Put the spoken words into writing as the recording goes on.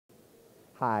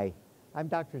Hi, I'm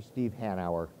Dr. Steve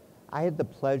Hanauer. I had the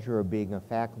pleasure of being a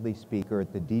faculty speaker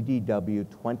at the DDW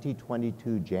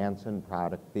 2022 Janssen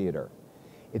Product Theater.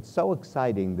 It's so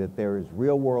exciting that there is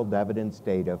real-world evidence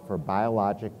data for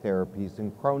biologic therapies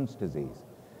in Crohn's disease.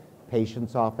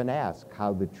 Patients often ask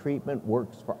how the treatment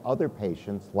works for other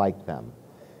patients like them.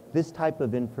 This type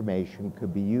of information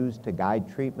could be used to guide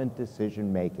treatment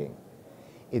decision-making.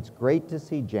 It's great to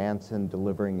see Janssen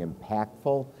delivering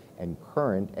impactful and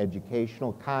current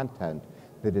educational content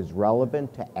that is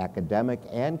relevant to academic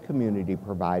and community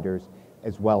providers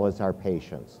as well as our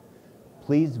patients.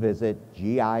 Please visit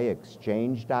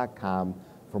giexchange.com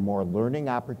for more learning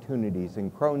opportunities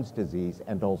in Crohn's disease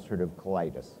and ulcerative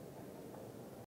colitis.